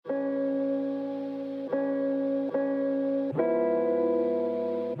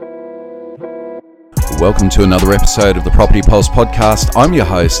Welcome to another episode of the Property Pulse podcast. I'm your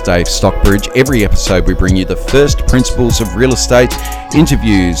host, Dave Stockbridge. Every episode we bring you the first principles of real estate,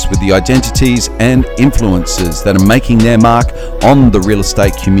 interviews with the identities and influencers that are making their mark on the real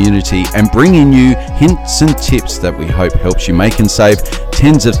estate community and bringing you hints and tips that we hope helps you make and save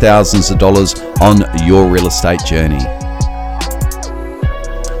tens of thousands of dollars on your real estate journey.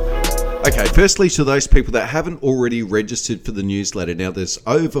 Okay, firstly, to those people that haven't already registered for the newsletter, now there's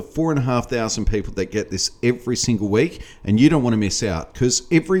over 4,500 people that get this every single week, and you don't want to miss out because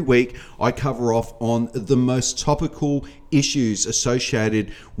every week I cover off on the most topical issues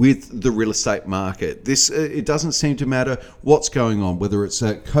associated with the real estate market. It doesn't seem to matter what's going on, whether it's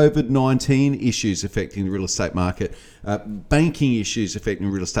COVID-19 issues affecting the real estate market, banking issues affecting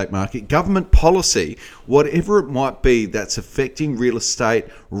the real estate market, government policy, whatever it might be that's affecting real estate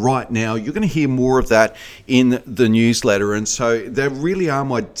right now. You're going to hear more of that in the newsletter. And so there really are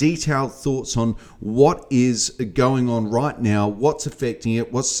my detailed thoughts on what is going on right now, what's affecting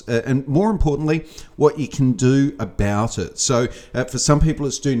it, and more importantly, what you can do about it. So for some people,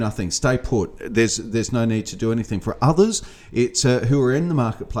 it's do nothing, stay put. There's no need to do anything. For others, it's who are in the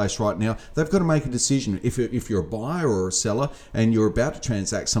marketplace right now, they've got to make a decision. If you're a buyer or a seller and you're about to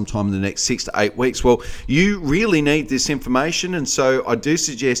transact sometime in the next 6 to 8 weeks, well, you really need this information. And so I do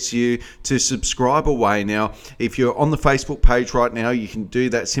suggest to you to subscribe away. Now, if you're on the Facebook page right now, you can do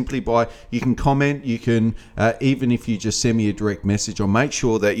that simply by, you can comment, you can, even if you just send me a direct message, I'll make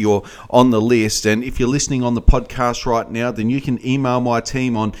sure that you're on the list. And if you're listening on the podcast right now, then you can email my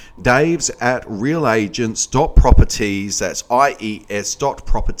team on daves@realagents.properties. That's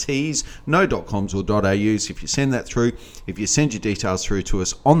IES.properties, no .coms or .aus. If you send that through, if you send your details through to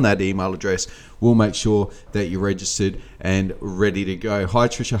us on that email address, we'll make sure that you're registered and ready to go. Hi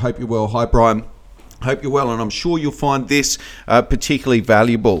Tricia, hope you're well. Hi Brian. Hope you're well, and I'm sure you'll find this particularly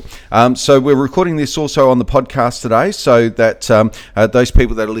valuable. So we're recording this also on the podcast today, so that those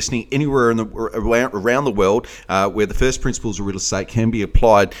people that are listening anywhere around the world where the first principles of real estate can be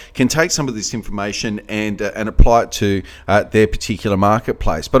applied can take some of this information and apply it to their particular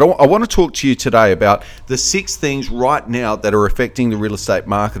marketplace. But I want to talk to you today about the 6 things right now that are affecting the real estate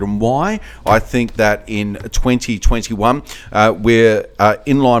market and why I think that in 2021 we're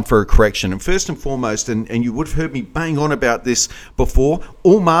in line for a correction. And first and foremost, and you would have heard me bang on about this before,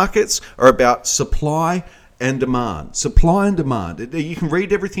 all markets are about supply and demand. Supply and demand. You can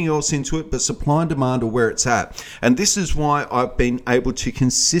read everything else into it, but supply and demand are where it's at. And this is why I've been able to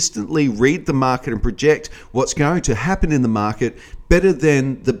consistently read the market and project what's going to happen in the market better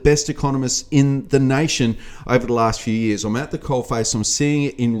than the best economists in the nation over the last few years. I'm at the coalface. I'm seeing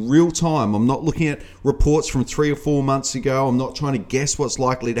it in real time. I'm not looking at reports from 3 or 4 months ago. I'm not trying to guess what's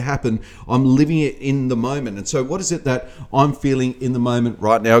likely to happen. I'm living it in the moment. And so what is it that I'm feeling in the moment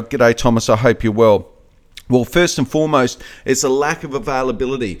right now? G'day, Thomas. I hope you're well. Well, first and foremost, it's a lack of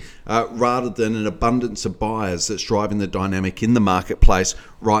availability rather than an abundance of buyers that's driving the dynamic in the marketplace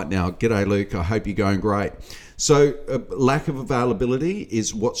right now. G'day, Luke. I hope you're going great. So lack of availability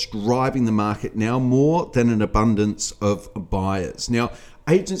is what's driving the market now more than an abundance of buyers. Now,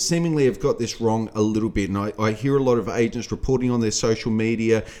 agents seemingly have got this wrong a little bit, and I hear a lot of agents reporting on their social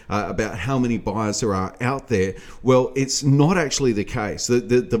media about how many buyers there are out there. Well, it's not actually the case.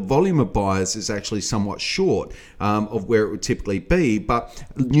 The volume of buyers is actually somewhat short of where it would typically be, but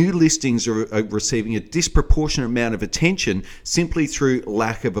new listings are receiving a disproportionate amount of attention simply through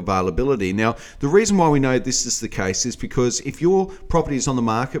lack of availability. Now, the reason why we know this is the case is because if your property is on the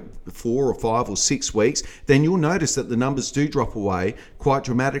market 4 or 5 or 6 weeks, then you'll notice that the numbers do drop away quite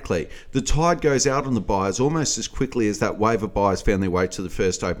dramatically. The tide goes out on the buyers almost as quickly as that wave of buyers found their way to the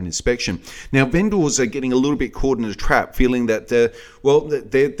first open inspection. Now, vendors are getting a little bit caught in a trap, feeling that they're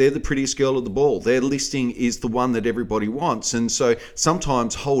the prettiest girl at the ball. Their listing is the one that everybody wants, and so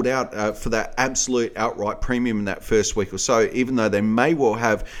sometimes hold out for that absolute outright premium in that first week or so, even though they may well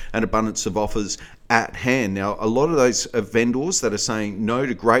have an abundance of offers at hand. Now, a lot of those vendors that are saying no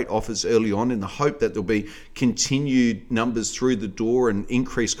to great offers early on in the hope that there'll be continued numbers through the door and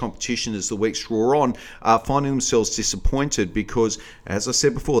increased competition as the weeks draw on are finding themselves disappointed because, as I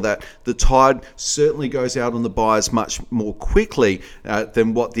said before, that the tide certainly goes out on the buyers much more quickly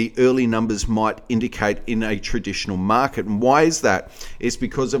than what the early numbers might indicate in a traditional market. And why is that? It's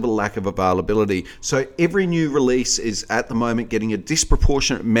because of a lack of availability. So every new release is at the moment getting a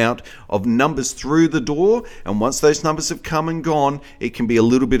disproportionate amount of numbers through through the door, and once those numbers have come and gone, it can be a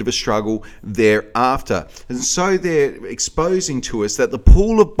little bit of a struggle thereafter. And so they're exposing to us that the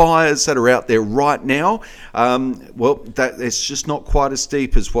pool of buyers that are out there right now, that it's just not quite as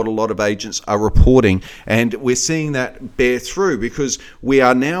deep as what a lot of agents are reporting. And we're seeing that bear through because we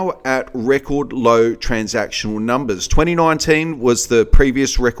are now at record low transactional numbers. 2019 was the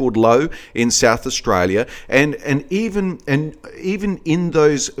previous record low in South Australia, and even in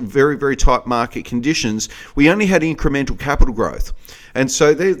those very, very tight market conditions, we only had incremental capital growth. And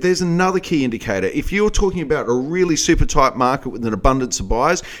so there's another key indicator. If you're talking about a really super tight market with an abundance of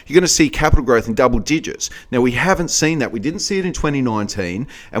buyers, you're going to see capital growth in double digits. Now, we haven't seen that. We didn't see it in 2019,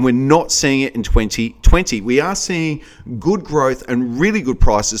 and we're not seeing it in 2020. We are seeing good growth and really good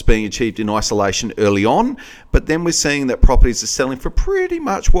prices being achieved in isolation early on, but then we're seeing that properties are selling for pretty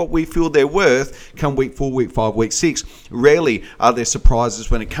much what we feel they're worth come week 4, week 5, week 6. Rarely are there surprises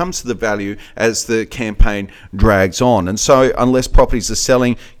when it comes to the value as the campaign drags on. And so unless properties are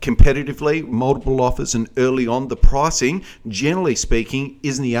selling competitively, multiple offers, and early on, the pricing, generally speaking,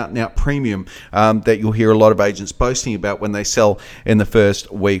 isn't the out-and-out premium that you'll hear a lot of agents boasting about when they sell in the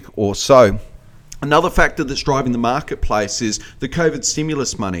first week or so. Another factor that's driving the marketplace is the COVID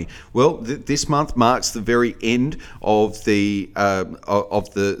stimulus money. Well, this month marks the very end of the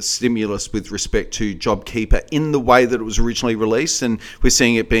stimulus with respect to JobKeeper in the way that it was originally released, and we're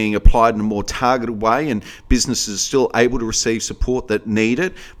seeing it being applied in a more targeted way, and businesses are still able to receive support that need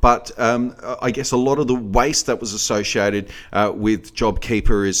it. But I guess a lot of the waste that was associated with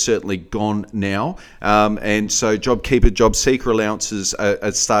JobKeeper is certainly gone now, and so JobKeeper, job seeker allowances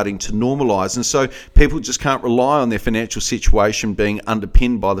are starting to normalise, and so people just can't rely on their financial situation being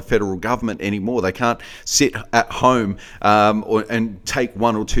underpinned by the federal government anymore. They can't sit at home and take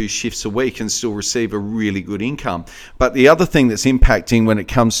 1 or 2 shifts a week and still receive a really good income. But the other thing that's impacting when it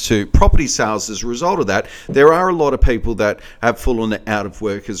comes to property sales as a result of that, there are a lot of people that have fallen out of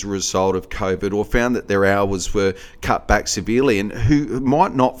work as a result of COVID or found that their hours were cut back severely, and who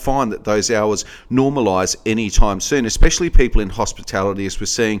might not find that those hours normalise anytime soon, especially people in hospitality, as we're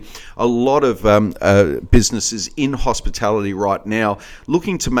seeing a lot of businesses in hospitality right now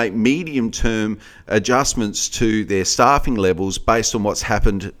looking to make medium-term adjustments to their staffing levels based on what's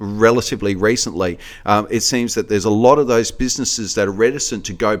happened relatively recently. It seems that there's a lot of those businesses that are reticent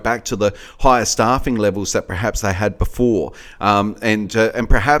to go back to the higher staffing levels that perhaps they had before, and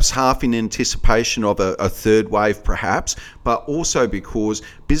perhaps half in anticipation of a third wave perhaps, but also because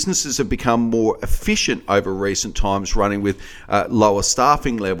businesses have become more efficient over recent times running with lower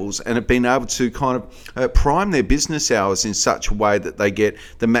staffing levels and have been able to kind of prime their business hours in such a way that they get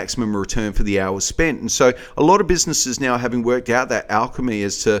the maximum return for the hours spent. And so a lot of businesses now, having worked out that alchemy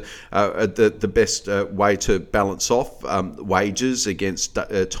as to the best way to balance off wages against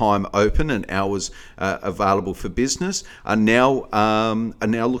time open and hours available for business, are now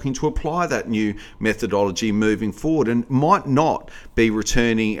looking to apply that new methodology moving forward, and might not be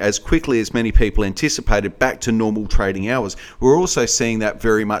returning as quickly as many people anticipated back to normal trading hours. We're also seeing that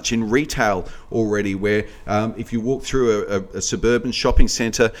very much in retail already, where if you walk through a suburban shopping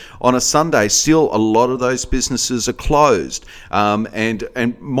centre on a Sunday, still a lot of those businesses are closed,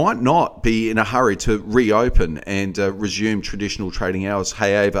 and might not be in a hurry to reopen and resume traditional trading hours.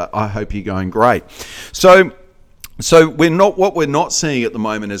 Hey Ava, I hope you're going great. So what we're not seeing at the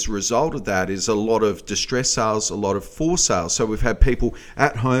moment as a result of that is a lot of distress sales, a lot of forced sales. So we've had people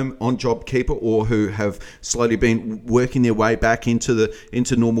at home on JobKeeper or who have slowly been working their way back into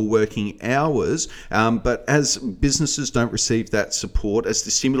normal working hours. But as businesses don't receive that support, as the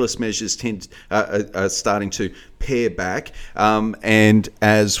stimulus measures are starting to pare back, and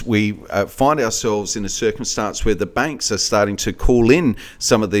as we find ourselves in a circumstance where the banks are starting to call in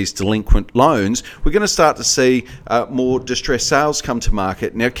some of these delinquent loans, we're going to start to see more distressed sales come to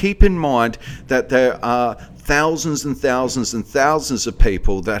market. Now, keep in mind that there are thousands and thousands and thousands of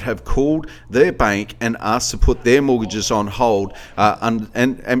people that have called their bank and asked to put their mortgages on hold,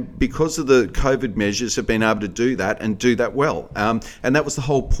 and because of the COVID measures have been able to do that and do that well. And that was the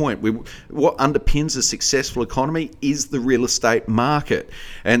whole point. What underpins a successful economy is the real estate market.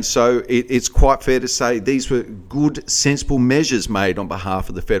 And so it's quite fair to say these were good, sensible measures made on behalf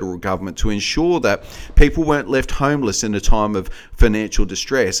of the federal government to ensure that people weren't left homeless in a time of financial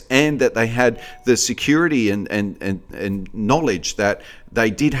distress, and that they had the security and knowledge that they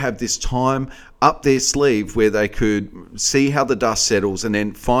did have this time up their sleeve where they could see how the dust settles and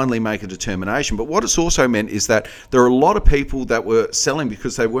then finally make a determination. But what it's also meant is that there are a lot of people that were selling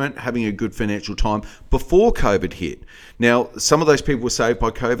because they weren't having a good financial time before COVID hit. Now, some of those people were saved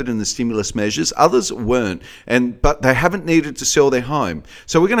by COVID and the stimulus measures, others weren't, but they haven't needed to sell their home.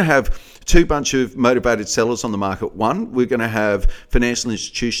 So we're going to have two bunch of motivated sellers on the market. One, we're going to have financial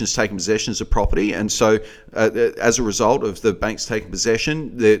institutions taking possession of property, and so as a result of the banks taking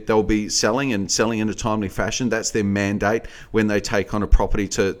possession, they'll be selling and selling in a timely fashion. That's their mandate when they take on a property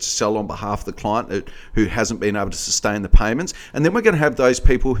to sell on behalf of the client who hasn't been able to sustain the payments. And then we're going to have those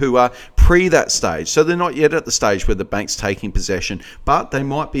people who are pre that stage. So they're not yet at the stage where the bank's taking possession, but they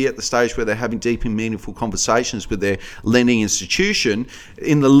might be at the stage where they're having deep and meaningful conversations with their lending institution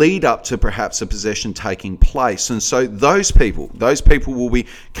in the lead up to perhaps a possession taking place. And so those people will be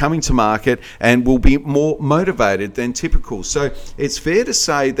coming to market and will be more motivated than typical. So it's fair to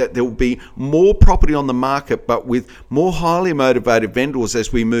say that there will be more property on the market, but with more highly motivated vendors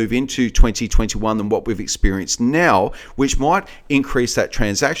as we move into 2021 than what we've experienced now, which might increase that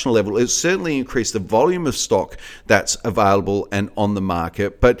transactional level. It'll certainly increase the volume of stock that's available and on the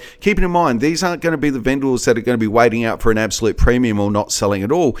market. But keeping in mind, these aren't going to be the vendors that are going to be waiting out for an absolute premium or not selling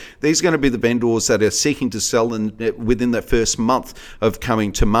at all. These are going to be the vendors that are seeking to sell within that first month of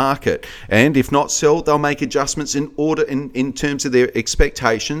coming to market. And if not sell, they'll make adjustments in terms of their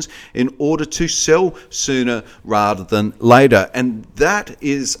expectations in order to sell sooner rather than later. And that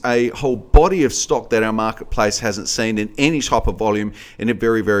is a whole body of stock that our marketplace hasn't seen in any type of volume in a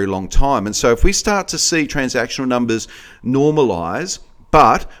very, very long time. And so if we start to see transactional numbers normalize,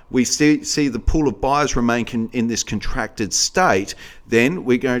 but we see the pool of buyers remain in this contracted state, then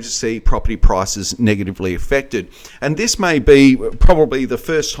we're going to see property prices negatively affected. And this may be probably the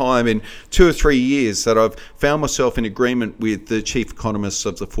first time in 2 or 3 years that I've found myself in agreement with the chief economists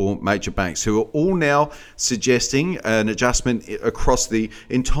of the 4 major banks, who are all now suggesting an adjustment across the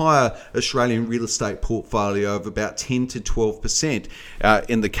entire Australian real estate portfolio of about 10 to 12%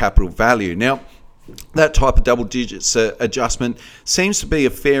 in the capital value. Now, that type of double digits adjustment seems to be a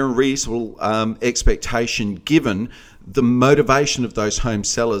fair and reasonable expectation given the motivation of those home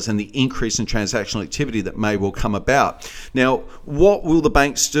sellers and the increase in transactional activity that may well come about. Now, what will the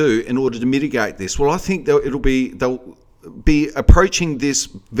banks do in order to mitigate this? Well, I think they'll be approaching this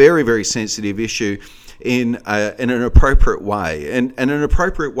very, very sensitive issue in an appropriate way. And an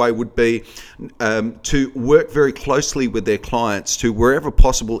appropriate way would be to work very closely with their clients to, wherever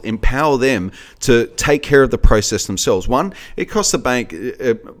possible, empower them to take care of the process themselves. One, it costs the bank,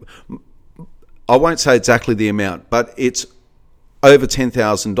 I won't say exactly the amount, but it's over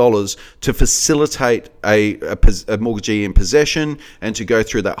 $10,000 to facilitate a mortgagee in possession and to go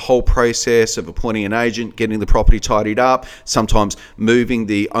through that whole process of appointing an agent, getting the property tidied up, sometimes moving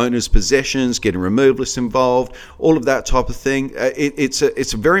the owner's possessions, getting removalists involved, all of that type of thing.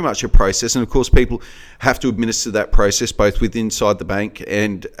 It's very much a process, and of course people have to administer that process both inside the bank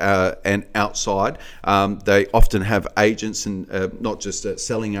and outside. They often have agents, and not just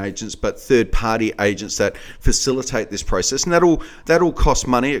selling agents, but third-party agents that facilitate this process, and that'll cost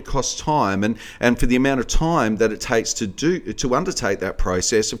money. It costs time, and for the amount of time that it takes to undertake that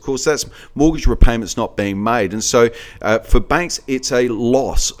process, of course, that's mortgage repayments not being made. And so for banks, it's a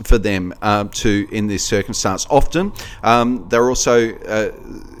loss for them in this circumstance. Often they're also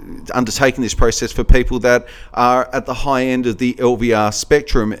undertaking this process for people that are at the high end of the LVR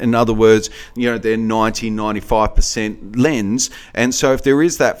spectrum. In other words, they're 90-95% lends, and so if there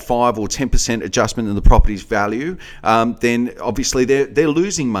is that 5 or 10% adjustment in the property's value, then obviously they're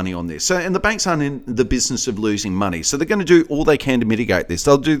losing money on this. So, and the banks aren't in the business of losing money, so they're going to do all they can to mitigate this.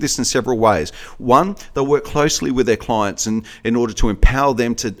 They'll do this in several ways. One, they'll work closely with their clients in order to empower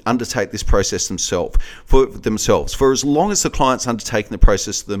them to undertake this process themselves. For as long as the client's undertaking the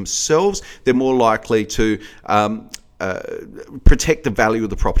process themselves, they're more likely to protect the value of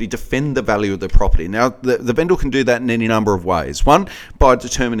the property, defend the value of the property. Now, the vendor can do that in any number of ways. One, by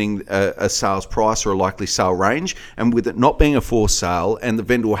determining a sales price or a likely sale range, and with it not being a forced sale and the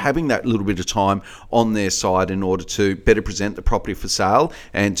vendor having that little bit of time on their side in order to better present the property for sale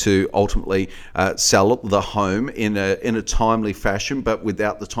and to ultimately sell the home in a timely fashion, but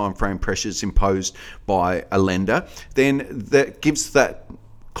without the time frame pressures imposed by a lender, then that gives that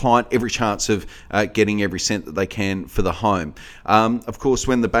client every chance of getting every cent that they can for the home. Of course,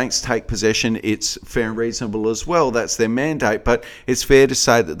 when the banks take possession, it's fair and reasonable as well. That's their mandate, but it's fair to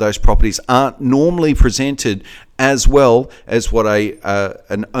say that those properties aren't normally presented as well as what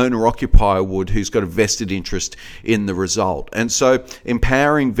an owner-occupier would who's got a vested interest in the result. And so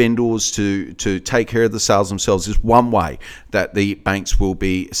empowering vendors to take care of the sales themselves is one way that the banks will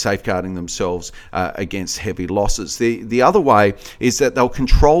be safeguarding themselves against heavy losses. The other way is that they'll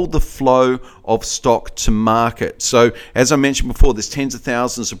control the flow of stock to market. So as I mentioned before, there's tens of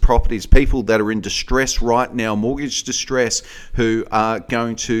thousands of properties, people that are in distress right now, mortgage distress, who are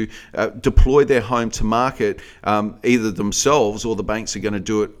going to deploy their home to market, either themselves or the banks are going to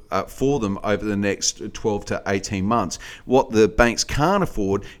do it for them over the next 12 to 18 months. What the banks can't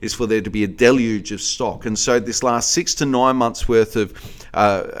afford is for there to be a deluge of stock. And so this last 6 to 9 months worth of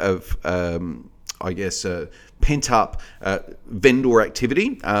pent-up vendor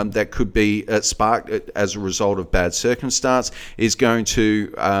activity that could be sparked as a result of bad circumstance is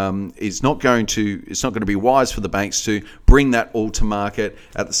not going to be wise for the banks to bring that all to market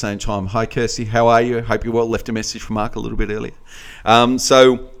at the same time. Hi Kirsty, how are you? Hope you're well. Left a message for Mark a little bit earlier.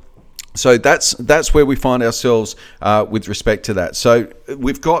 So that's where we find ourselves with respect to that. So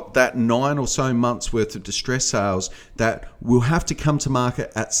we've got that 9 or so months worth of distress sales that will have to come to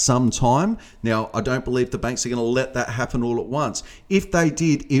market at some time. Now, I don't believe the banks are going to let that happen all at once. If they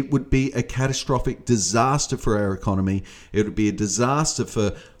did, it would be a catastrophic disaster for our economy. It would be a disaster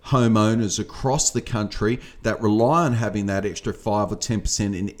for homeowners across the country that rely on having that extra 5 or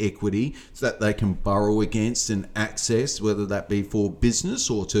 10% in equity so that they can borrow against and access, whether that be for business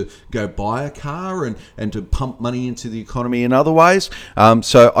or to go buy a car and to pump money into the economy in other ways.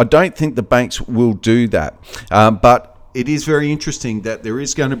 So I don't think the banks will do that. But it is very interesting that there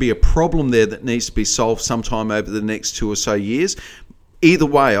is going to be a problem there that needs to be solved sometime over the next 2 or so years. Either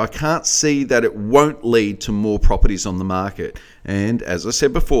way, I can't see that it won't lead to more properties on the market. And as I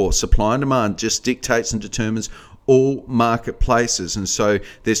said before, supply and demand just dictates and determines all marketplaces. And so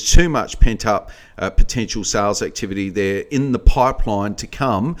there's too much pent-up potential sales activity there in the pipeline to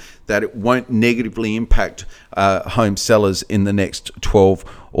come that it won't negatively impact home sellers in the next 12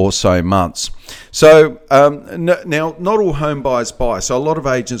 or so months. So now, not all home buyers buy. So a lot of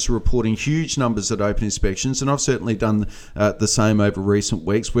agents are reporting huge numbers at open inspections, and I've certainly done the same over recent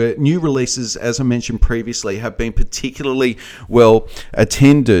weeks, where new releases, as I mentioned previously, have been particularly well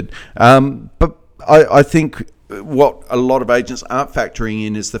attended. But I think what a lot of agents aren't factoring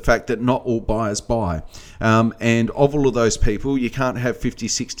in is the fact that not all buyers buy. And of all of those people, you can't have 50,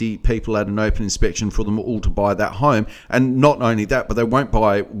 60 people at an open inspection for them all to buy that home. And not only that, but they won't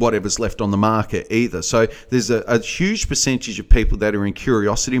buy whatever's left on the market either. So there's a huge percentage of people that are in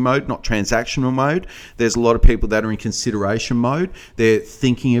curiosity mode, not transactional mode. There's a lot of people that are in consideration mode. They're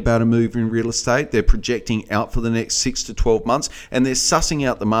thinking about a move in real estate. They're projecting out for the next 6 to 12 months, and they're sussing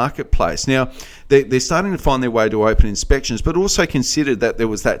out the marketplace. Now, they're starting to find their way to open inspections, but also consider that there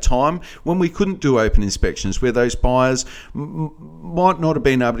was that time when we couldn't do open inspections, where those buyers might not have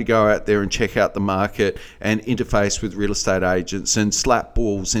been able to go out there and check out the market and interface with real estate agents and slap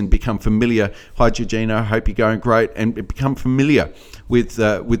balls and become familiar. Hi Georgina, I hope you're going great, and become familiar with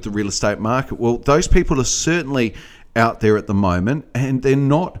the real estate market. Well, those people are certainly out there at the moment, and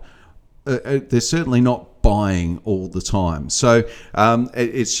they're certainly not buying all the time. So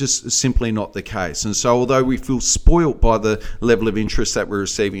it's just simply not the case. And so although we feel spoilt by the level of interest that we're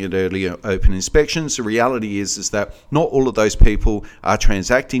receiving at early open inspections, the reality is that not all of those people are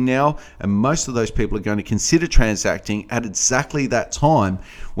transacting now, and most of those people are going to consider transacting at exactly that time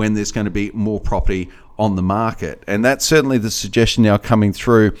when there's going to be more property on the market. And that's certainly the suggestion now coming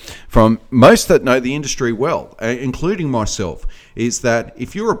through from most that know the industry well, including myself, is that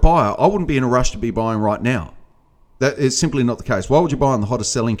if you're a buyer, I wouldn't be in a rush to be buying right now. That is simply not the case. Why would you buy in the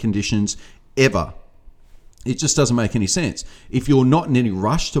hottest selling conditions ever? It just doesn't make any sense. If you're not in any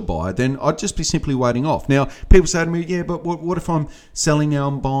rush to buy, then I'd just be simply waiting off. Now, people say to me, yeah, but what if I'm selling now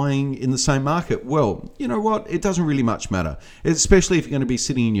and buying in the same market? Well, you know what? It doesn't really much matter, especially if you're going to be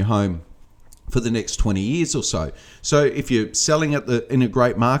sitting in your home for the next 20 years or so. So if you're selling in a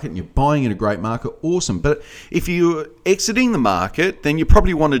great market and you're buying in a great market, awesome. But if you're exiting the market, then you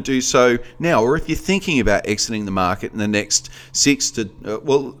probably want to do so now. Or if you're thinking about exiting the market in the next let's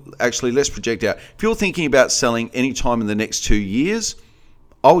project out. If you're thinking about selling any time in the next 2 years,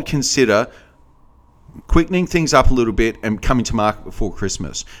 I would consider quickening things up a little bit and coming to market before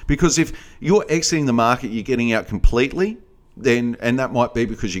Christmas. Because if you're exiting the market, you're getting out completely, then, and that might be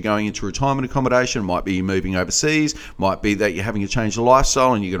because you're going into retirement accommodation, might be you're moving overseas, might be that you're having a change of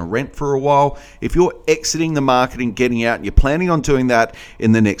lifestyle and you're going to rent for a while. If you're exiting the market and getting out and you're planning on doing that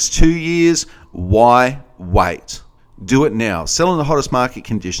in the next 2 years, why wait? Do it now. Sell in the hottest market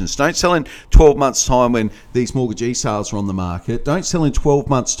conditions. Don't sell in 12 months' time when these mortgagee sales are on the market. Don't sell in 12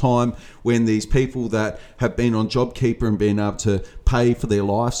 months' time when these people that have been on JobKeeper and been able to pay for their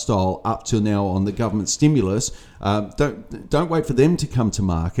lifestyle up till now on the government stimulus. Don't wait for them to come to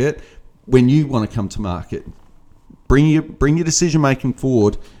market when you want to come to market. Bring your decision making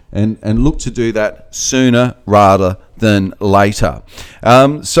forward and look to do that sooner rather than later.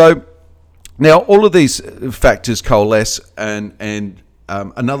 So now all of these factors coalesce, and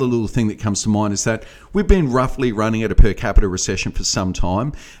another little thing that comes to mind is that we've been roughly running at a per capita recession for some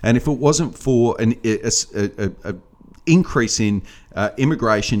time, and if it wasn't for an increase in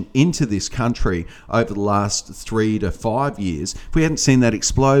immigration into this country over the last 3 to 5 years, if we hadn't seen that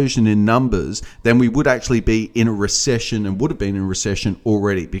explosion in numbers, then we would actually be in a recession, and would have been in a recession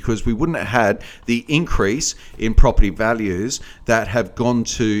already, because we wouldn't have had the increase in property values that have gone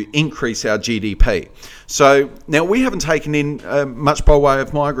to increase our GDP. So now we haven't taken in much by way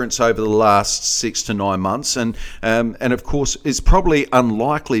of migrants over the last 6 to 9 months, and of course it's probably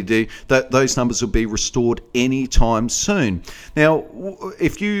unlikely that those numbers will be restored anytime soon. Now,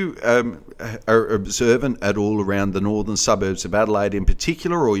 if you are observant at all around the northern suburbs of Adelaide in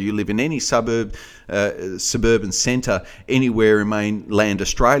particular, or you live in any suburban centre anywhere in mainland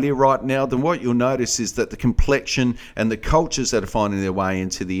Australia right now, then what you'll notice is that the complexion and the cultures that are finding their way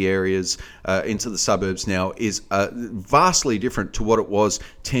into the areas, into the suburbs now, is vastly different to what it was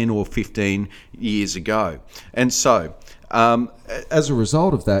 10 or 15 years ago. And so, as a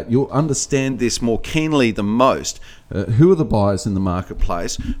result of that, you'll understand this more keenly than most. Who are the buyers in the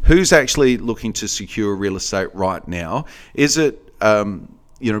marketplace? Who's actually looking to secure real estate right now? Is it little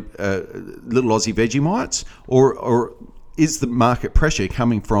Aussie Vegemites, or is the market pressure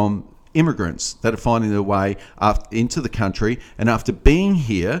coming from immigrants that are finding their way into the country, and after being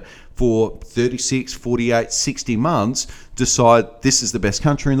here for 36, 48, 60 months, decide this is the best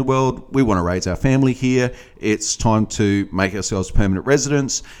country in the world, we want to raise our family here, it's time to make ourselves permanent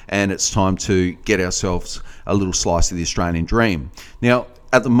residents, and it's time to get ourselves a little slice of the Australian dream. Now,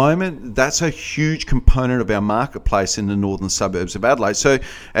 at the moment, that's a huge component of our marketplace in the northern suburbs of Adelaide. So,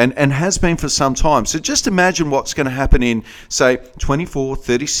 and has been for some time. So just imagine what's going to happen in, say, 24,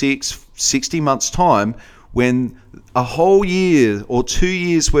 36, 60 months' time, when a whole year or 2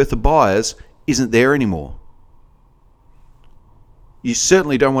 years worth of buyers isn't there anymore. You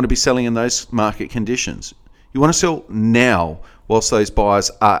certainly don't want to be selling in those market conditions. You want to sell now whilst those buyers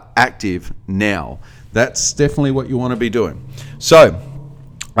are active now. That's definitely what you want to be doing. So,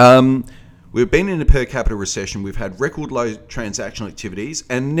 we've been in a per capita recession. We've had record low transactional activities.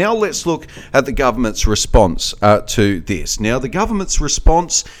 And now let's look at the government's response to this. Now, the government's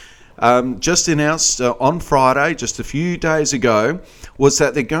response, just announced on Friday, just a few days ago, was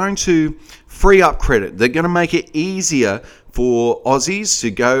that they're going to free up credit. They're going to make it easier for Aussies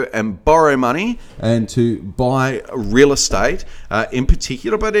to go and borrow money and to buy real estate in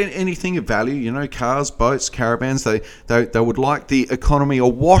particular, but anything of value, cars, boats, caravans. They would like the economy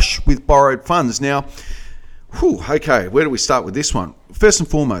awash with borrowed funds. Now, okay, where do we start with this one? First and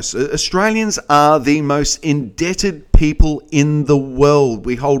foremost, Australians are the most indebted people in the world.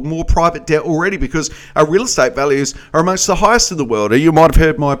 We hold more private debt already because our real estate values are amongst the highest in the world. You might have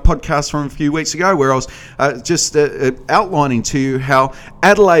heard my podcast from a few weeks ago where I was just outlining to you how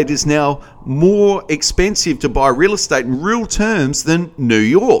Adelaide is now more expensive to buy real estate in real terms than New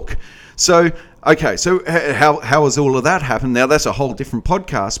York. So, okay, so how has all of that happened? Now, that's a whole different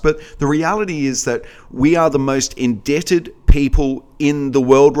podcast, but the reality is that we are the most indebted people in the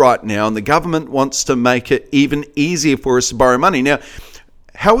world right now, and the government wants to make it even easier for us to borrow money. Now,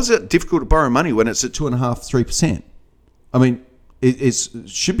 how is it difficult to borrow money when it's at 2.5%, 3%? I mean, it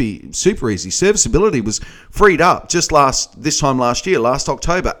should be super easy. Serviceability was freed up just this time last year, last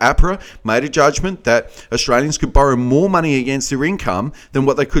October. APRA made a judgment that Australians could borrow more money against their income than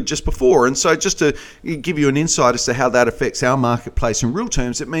what they could just before. And so just to give you an insight as to how that affects our marketplace in real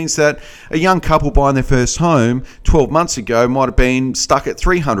terms, it means that a young couple buying their first home 12 months ago might have been stuck at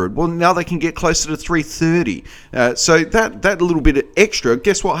 300. Well, now they can get closer to 330. So that little bit of extra,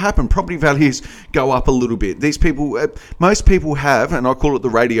 guess what happened? Property values go up a little bit. These people, most people have, and I call it the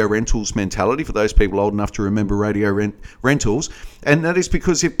radio rentals mentality for those people old enough to remember radio rentals, and that is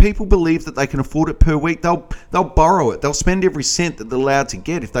because if people believe that they can afford it per week, they'll borrow it. They'll spend every cent that they're allowed to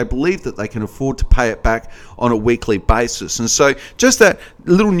get if they believe that they can afford to pay it back on a weekly basis. And so just that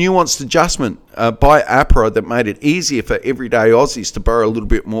little nuanced adjustment by APRA that made it easier for everyday Aussies to borrow a little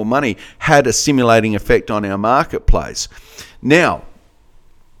bit more money had a stimulating effect on our marketplace. Now,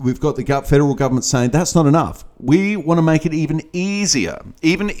 we've got the federal government saying that's not enough. We want to make it even easier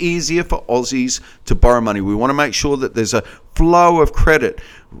for Aussies to borrow money. We want to make sure that there's a flow of credit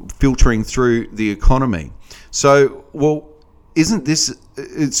filtering through the economy. So, well, isn't this...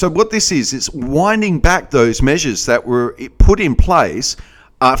 So what this is, it's winding back those measures that were put in place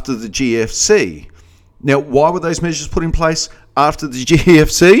after the GFC. Now, why were those measures put in place after the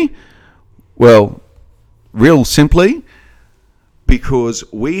GFC? Well, real simply, because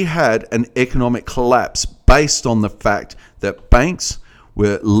we had an economic collapse based on the fact that banks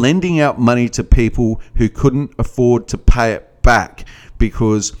were lending out money to people who couldn't afford to pay it back.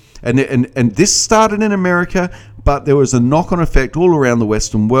 Because and this started in America, but there was a knock-on effect all around the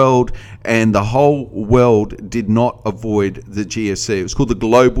Western world, and the whole world did not avoid the GFC. It was called the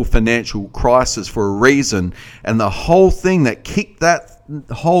global financial crisis for a reason, and the whole thing that kicked that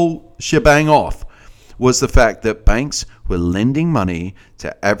whole shebang off was the fact that banks were lending money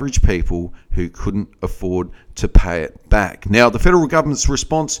to average people who couldn't afford to pay it back. Now, the federal government's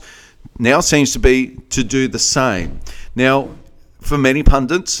response now seems to be to do the same. Now, for many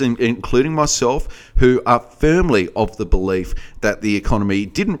pundits, including myself, who are firmly of the belief that the economy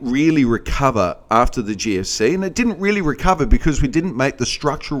didn't really recover after the GFC, and it didn't really recover because we didn't make the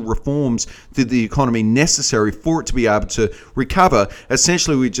structural reforms to the economy necessary for it to be able to recover.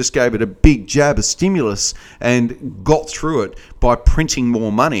 Essentially, we just gave it a big jab of stimulus and got through it by printing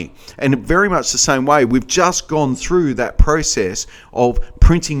more money. And in very much the same way, we've just gone through that process of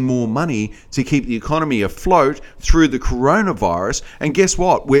printing more money to keep the economy afloat through the coronavirus. And guess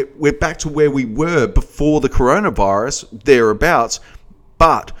what? We're back to where we were before the coronavirus, thereabouts,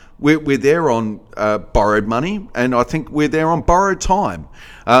 but we're there on borrowed money, and I think we're there on borrowed time.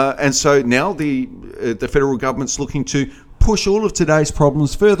 And so now the federal government's looking to push all of today's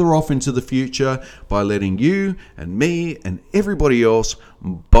problems further off into the future by letting you and me and everybody else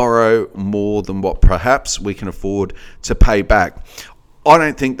borrow more than what perhaps we can afford to pay back. I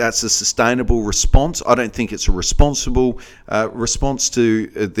don't think that's a sustainable response. I don't think it's a responsible response to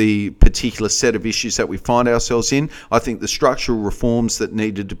the particular set of issues that we find ourselves in. I think the structural reforms that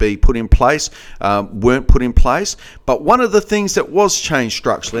needed to be put in place weren't put in place. But one of the things that was changed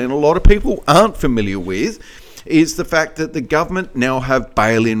structurally, and a lot of people aren't familiar with, is the fact that the government now have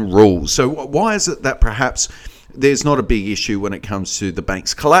bail-in rules. So why is it that perhaps there's not a big issue when it comes to the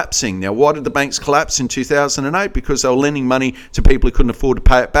banks collapsing? Now, why did the banks collapse in 2008? Because they were lending money to people who couldn't afford to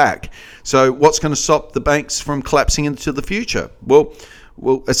pay it back. So what's going to stop the banks from collapsing into the future? Well,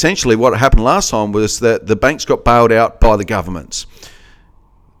 essentially what happened last time was that the banks got bailed out by the governments.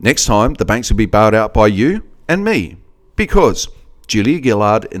 Next time, the banks will be bailed out by you and me, because Julia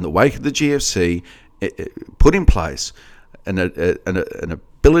Gillard, in the wake of the GFC, put in place an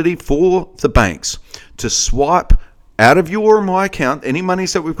ability for the banks to swipe out of your or my account any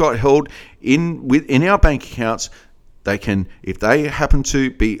monies that we've got held in our bank accounts. They can, if they happen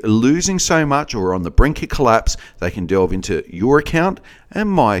to be losing so much or on the brink of collapse, they can delve into your account and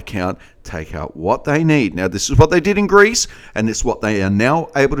my account, take out what they need. Now, this is what they did in Greece, and this is what they are now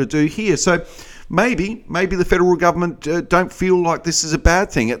able to do here. So maybe the federal government don't feel like this is a bad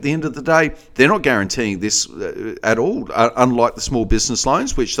thing. At the end of the day, they're not guaranteeing this at all, unlike the small business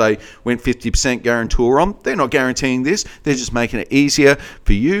loans, which they went 50% guarantor on. They're not guaranteeing this. They're just making it easier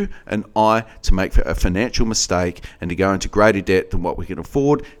for you and I to make a financial mistake and to go into greater debt than what we can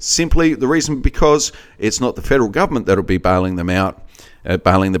afford. Simply the reason because it's not the federal government that'll be bailing them out,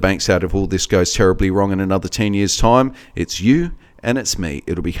 bailing the banks out if all this goes terribly wrong in another 10 years' time. It's you and it's me.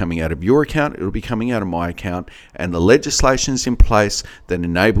 It'll be coming out of your account, it'll be coming out of my account, and the legislation's in place that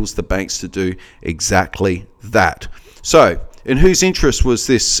enables the banks to do exactly that. So, in whose interest was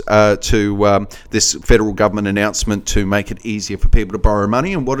this this federal government announcement to make it easier for people to borrow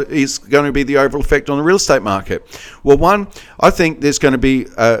money, and what is going to be the overall effect on the real estate market? Well, one, I think there's going to be,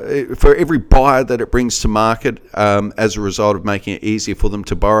 for every buyer that it brings to market as a result of making it easier for them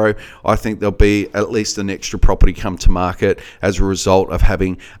to borrow, I think there'll be at least an extra property come to market as a result of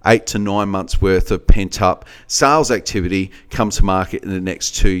having 8 to 9 months worth of pent-up sales activity come to market in the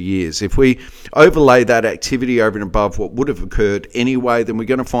next 2 years. If we overlay that activity over and above what would have occurred anyway, then we're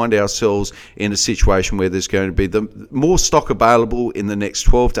going to find ourselves in a situation where there's going to be the more stock available in the next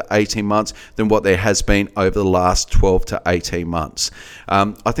 12 to 18 months than what there has been over the last 12 to 18 months.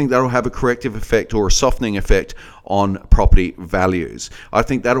 I think that'll have a corrective effect or a softening effect on property values. I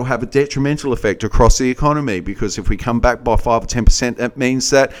think that'll have a detrimental effect across the economy, because if we come back by 5 or 10%, that means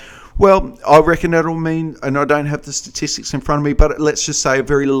that Well, I reckon that'll mean, and I don't have the statistics in front of me, but let's just say a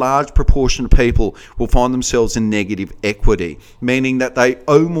very large proportion of people will find themselves in negative equity, meaning that they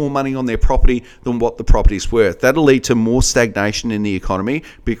owe more money on their property than what the property's worth. That'll lead to more stagnation in the economy,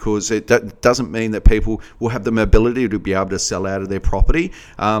 because it doesn't mean that people will have the mobility to be able to sell out of their property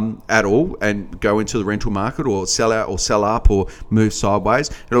at all and go into the rental market, or sell out or sell up or move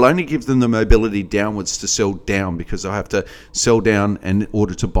sideways. It'll only give them the mobility downwards to sell down, because they'll have to sell down in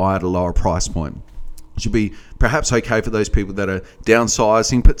order to buy at a lower price point. It should be perhaps okay for those people that are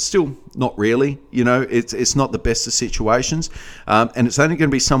downsizing, but still not really. It's not the best of situations, and it's only going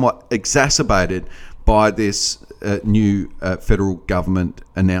to be somewhat exacerbated by this new federal government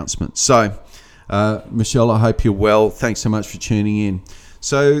announcement. So, Michelle, I hope you're well. Thanks so much for tuning in.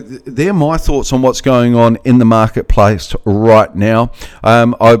 So they're my thoughts on what's going on in the marketplace right now.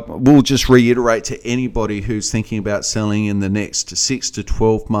 I will just reiterate to anybody who's thinking about selling in the next 6 to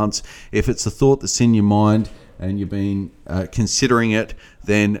 12 months, if it's a thought that's in your mind and you've been considering it,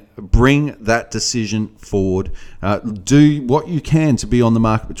 then bring that decision forward. Do what you can to be on the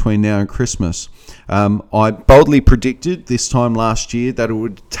market between now and Christmas. I boldly predicted this time last year that it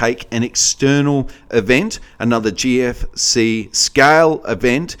would take an external event, another GFC scale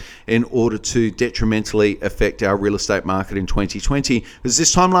event, in order to detrimentally affect our real estate market in 2020. Because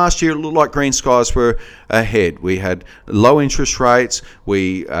this time last year, it looked like green skies were ahead. We had low interest rates.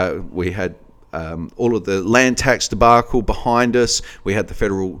 We had all of the land tax debacle behind us. We had the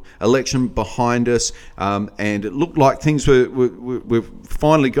federal election behind us, and it looked like things were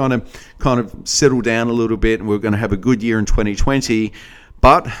finally going to kind of settle down a little bit, and we're going to have a good year in 2020.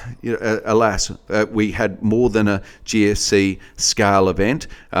 But alas, we had more than a GFC scale event.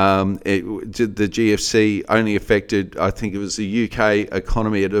 The GFC only affected, I think it was the UK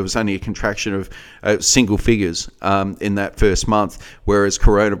economy. It was only a contraction of single figures in that first month, whereas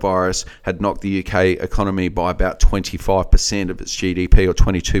coronavirus had knocked the UK economy by about 25% of its GDP, or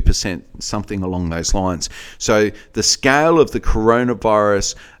 22%, something along those lines. So the scale of the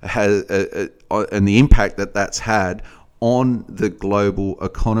coronavirus has, and the impact that that's had on the global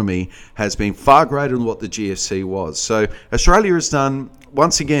economy has been far greater than what the GFC was. So Australia has done,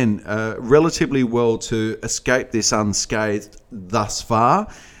 once again, relatively well to escape this unscathed thus far.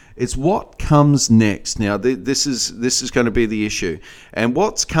 It's what comes next. Now, this is going to be the issue. And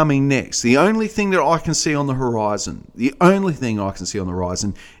what's coming next? The only thing that I can see on the horizon,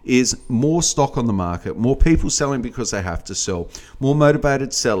 is more stock on the market, more people selling because they have to sell, more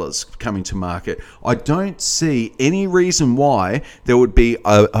motivated sellers coming to market. I don't see any reason why there would be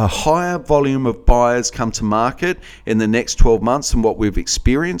a higher volume of buyers come to market in the next 12 months than what we've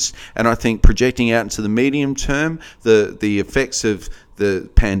experienced. And I think projecting out into the medium term, the effects of the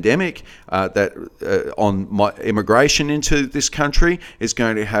pandemic on immigration into this country is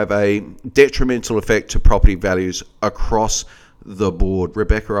going to have a detrimental effect to property values across the board.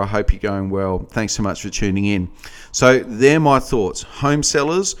 Rebecca, I hope you're going well. Thanks so much for tuning in. So they're my thoughts. Home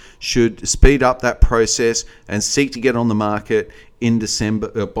sellers should speed up that process and seek to get on the market in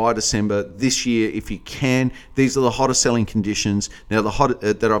December, by December this year if you can. These are the hottest selling conditions now, the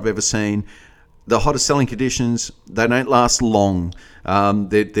hottest that I've ever seen. The hottest selling conditions, they don't last long.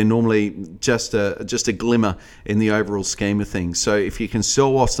 They're normally just a glimmer in the overall scheme of things. So if you can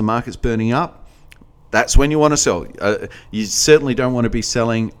sell whilst the market's burning up, that's when you want to sell. You certainly don't want to be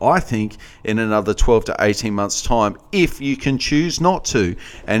selling, I think, in another 12 to 18 months' time, if you can choose not to,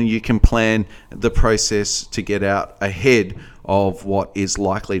 and you can plan the process to get out ahead of what is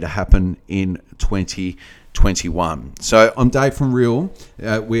likely to happen in 2021. So I'm Dave from Real.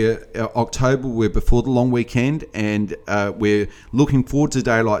 We're October, we're before the long weekend, and we're looking forward to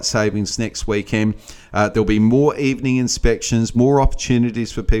daylight savings next weekend. There'll be more evening inspections, more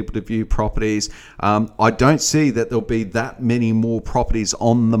opportunities for people to view properties. I don't see that there'll be that many more properties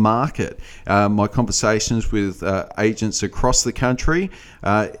on the market. My conversations with agents across the country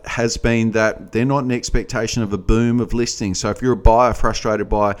has been that they're not in expectation of a boom of listings. So if you're a buyer frustrated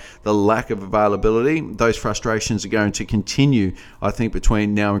by the lack of availability, those frustrations are going to continue, I think,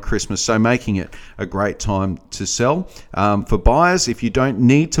 between now and Christmas. So making it a great time to sell. For buyers, if you don't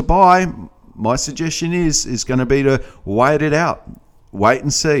need to buy, my suggestion is going to be to wait it out. Wait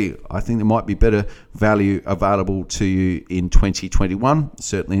and see. I think there might be better value available to you in 2021,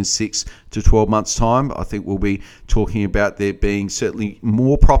 certainly in 6 to 12 months' time. I think we'll be talking about there being certainly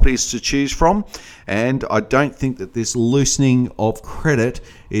more properties to choose from. And I don't think that this loosening of credit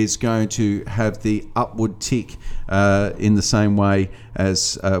is going to have the upward tick in the same way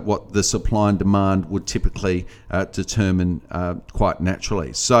as what the supply and demand would typically determine quite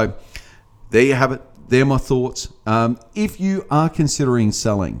naturally. So there you have it. they're my thoughts. If you are considering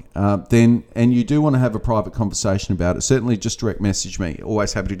selling, then and you do want to have a private conversation about it, certainly just direct message me.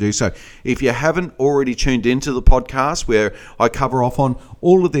 Always happy to do so. If you haven't already tuned into the podcast where I cover off on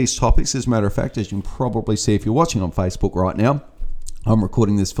all of these topics, as a matter of fact, as you can probably see if you're watching on Facebook right now, I'm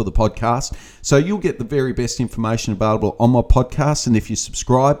recording this for the podcast. So you'll get the very best information available on my podcast. And if you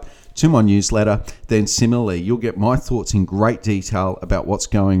subscribe to my newsletter, then similarly, you'll get my thoughts in great detail about what's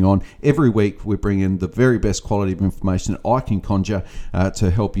going on. Every week, we bring in the very best quality of information that I can conjure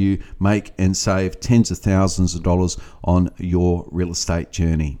to help you make and save tens of thousands of dollars on your real estate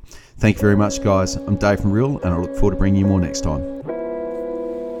journey. Thank you very much, guys. I'm Dave from Real, and I look forward to bringing you more next time.